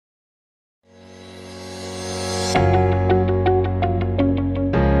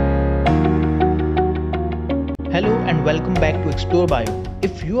and welcome back to Explore Bio.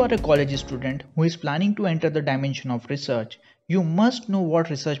 If you are a college student who is planning to enter the dimension of research, you must know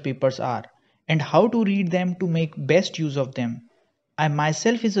what research papers are and how to read them to make best use of them. I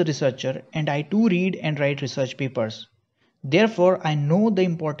myself is a researcher and I too read and write research papers. Therefore, I know the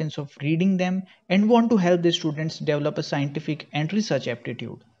importance of reading them and want to help the students develop a scientific and research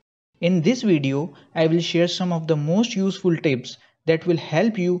aptitude. In this video, I will share some of the most useful tips that will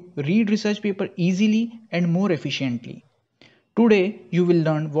help you read research paper easily and more efficiently. Today, you will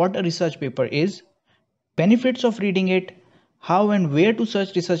learn what a research paper is, benefits of reading it, how and where to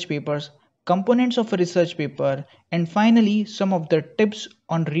search research papers, components of a research paper, and finally some of the tips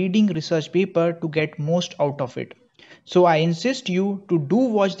on reading research paper to get most out of it. So I insist you to do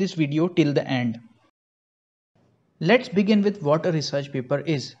watch this video till the end. Let's begin with what a research paper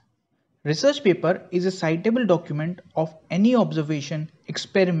is. Research paper is a citable document of any observation,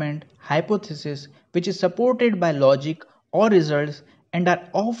 experiment, hypothesis which is supported by logic or results and are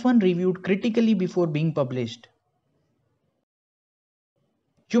often reviewed critically before being published.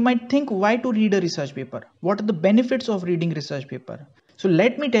 You might think why to read a research paper? What are the benefits of reading research paper? So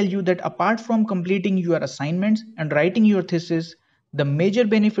let me tell you that apart from completing your assignments and writing your thesis, the major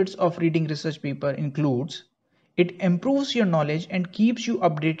benefits of reading research paper includes it improves your knowledge and keeps you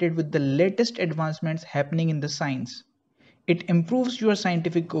updated with the latest advancements happening in the science. It improves your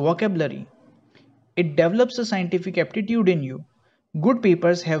scientific vocabulary. It develops a scientific aptitude in you. Good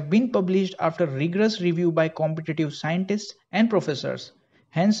papers have been published after rigorous review by competitive scientists and professors.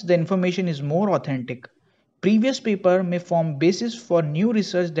 Hence, the information is more authentic. Previous paper may form basis for new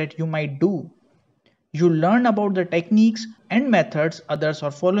research that you might do. You learn about the techniques and methods others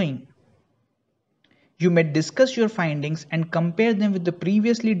are following. You may discuss your findings and compare them with the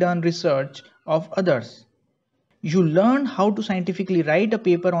previously done research of others. You learn how to scientifically write a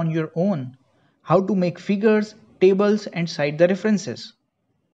paper on your own, how to make figures, tables, and cite the references.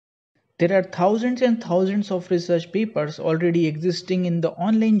 There are thousands and thousands of research papers already existing in the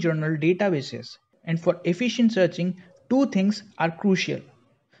online journal databases, and for efficient searching, two things are crucial.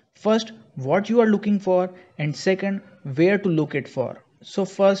 First, what you are looking for, and second, where to look it for. So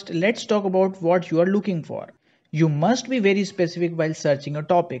first, let's talk about what you are looking for. You must be very specific while searching a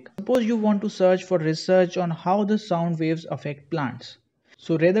topic. Suppose you want to search for research on how the sound waves affect plants.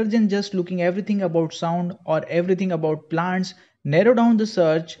 So rather than just looking everything about sound or everything about plants, narrow down the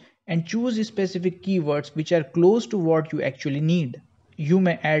search and choose specific keywords which are close to what you actually need. You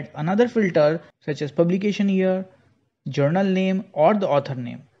may add another filter such as publication year, journal name or the author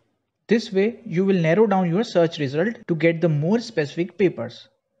name. This way, you will narrow down your search result to get the more specific papers.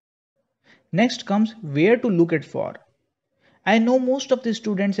 Next comes where to look it for. I know most of the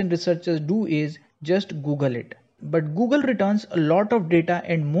students and researchers do is just Google it. But Google returns a lot of data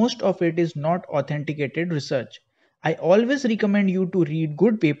and most of it is not authenticated research. I always recommend you to read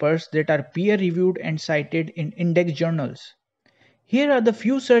good papers that are peer reviewed and cited in index journals. Here are the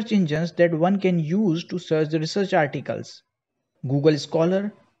few search engines that one can use to search the research articles. Google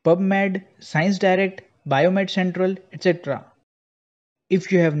Scholar, PubMed, ScienceDirect, Biomed Central, etc.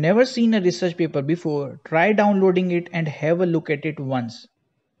 If you have never seen a research paper before, try downloading it and have a look at it once.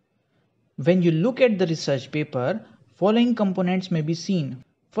 When you look at the research paper, following components may be seen.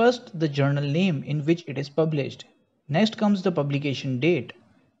 First, the journal name in which it is published. Next comes the publication date.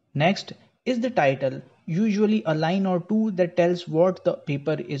 Next is the title, usually a line or two that tells what the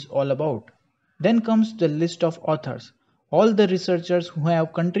paper is all about. Then comes the list of authors. All the researchers who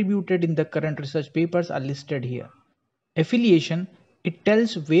have contributed in the current research papers are listed here. Affiliation, it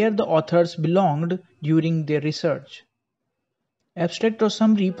tells where the authors belonged during their research. Abstract or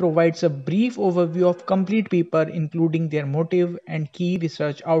summary provides a brief overview of complete paper including their motive and key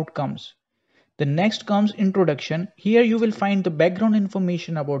research outcomes. The next comes introduction. Here you will find the background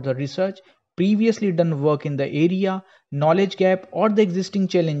information about the research, previously done work in the area, knowledge gap or the existing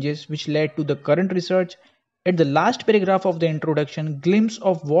challenges which led to the current research. At the last paragraph of the introduction, glimpse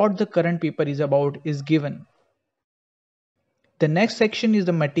of what the current paper is about is given. The next section is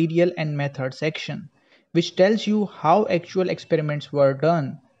the material and method section, which tells you how actual experiments were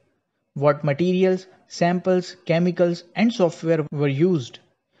done, what materials, samples, chemicals, and software were used,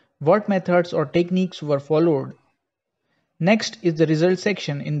 what methods or techniques were followed. Next is the result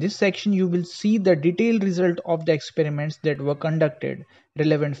section. In this section, you will see the detailed result of the experiments that were conducted.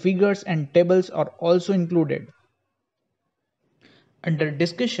 Relevant figures and tables are also included. Under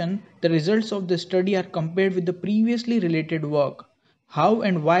discussion, the results of the study are compared with the previously related work. How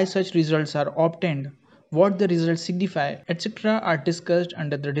and why such results are obtained, what the results signify, etc. are discussed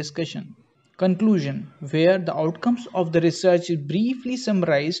under the discussion. Conclusion, where the outcomes of the research is briefly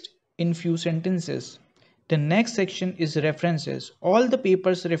summarized in few sentences. The next section is references. All the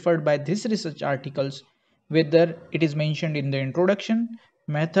papers referred by these research articles, whether it is mentioned in the introduction,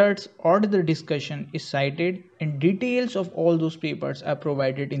 methods, or the discussion, is cited, and details of all those papers are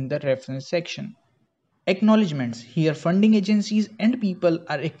provided in the reference section. Acknowledgements. Here funding agencies and people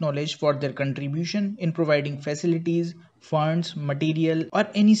are acknowledged for their contribution in providing facilities, funds, material, or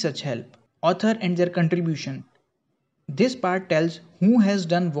any such help. Author and their contribution. This part tells who has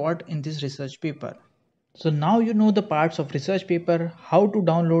done what in this research paper. So now you know the parts of research paper, how to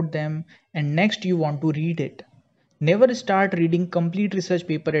download them, and next you want to read it. Never start reading complete research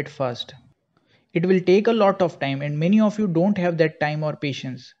paper at first. It will take a lot of time and many of you don't have that time or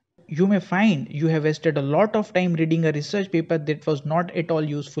patience. You may find you have wasted a lot of time reading a research paper that was not at all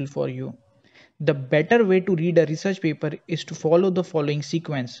useful for you. The better way to read a research paper is to follow the following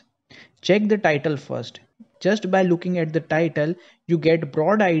sequence. Check the title first. Just by looking at the title, you get a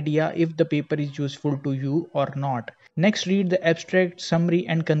broad idea if the paper is useful to you or not. Next, read the abstract, summary,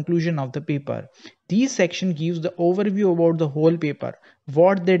 and conclusion of the paper. These section gives the overview about the whole paper,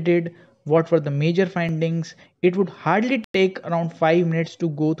 what they did, what were the major findings. It would hardly take around 5 minutes to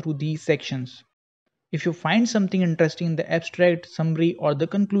go through these sections. If you find something interesting in the abstract, summary, or the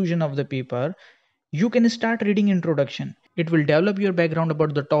conclusion of the paper, you can start reading introduction. It will develop your background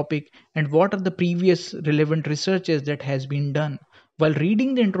about the topic and what are the previous relevant researches that has been done. While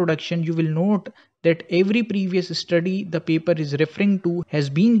reading the introduction, you will note that every previous study the paper is referring to has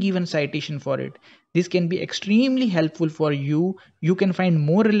been given citation for it. This can be extremely helpful for you. You can find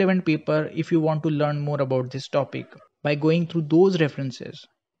more relevant paper if you want to learn more about this topic by going through those references.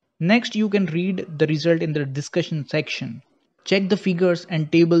 Next, you can read the result in the discussion section. Check the figures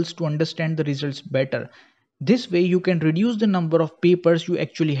and tables to understand the results better. This way you can reduce the number of papers you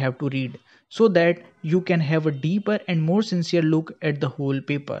actually have to read so that you can have a deeper and more sincere look at the whole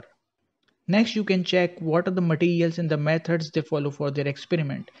paper. Next, you can check what are the materials and the methods they follow for their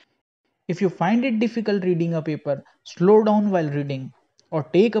experiment. If you find it difficult reading a paper, slow down while reading or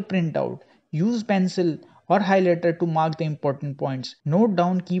take a printout. Use pencil or highlighter to mark the important points. Note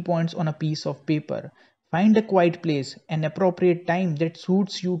down key points on a piece of paper. Find a quiet place and appropriate time that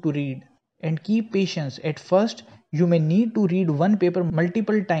suits you to read. And keep patience. At first, you may need to read one paper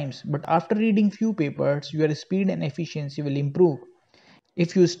multiple times, but after reading few papers, your speed and efficiency will improve.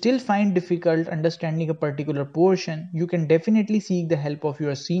 If you still find difficult understanding a particular portion, you can definitely seek the help of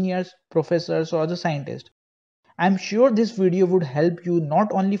your seniors, professors, or the scientists. I'm sure this video would help you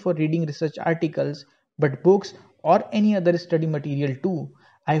not only for reading research articles, but books or any other study material too.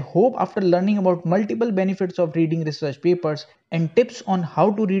 I hope after learning about multiple benefits of reading research papers and tips on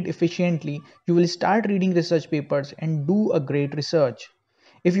how to read efficiently, you will start reading research papers and do a great research.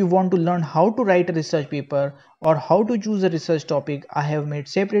 If you want to learn how to write a research paper or how to choose a research topic, I have made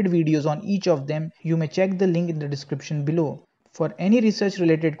separate videos on each of them. You may check the link in the description below. For any research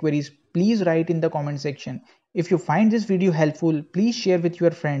related queries, please write in the comment section. If you find this video helpful, please share with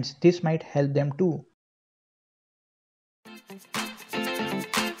your friends. This might help them too.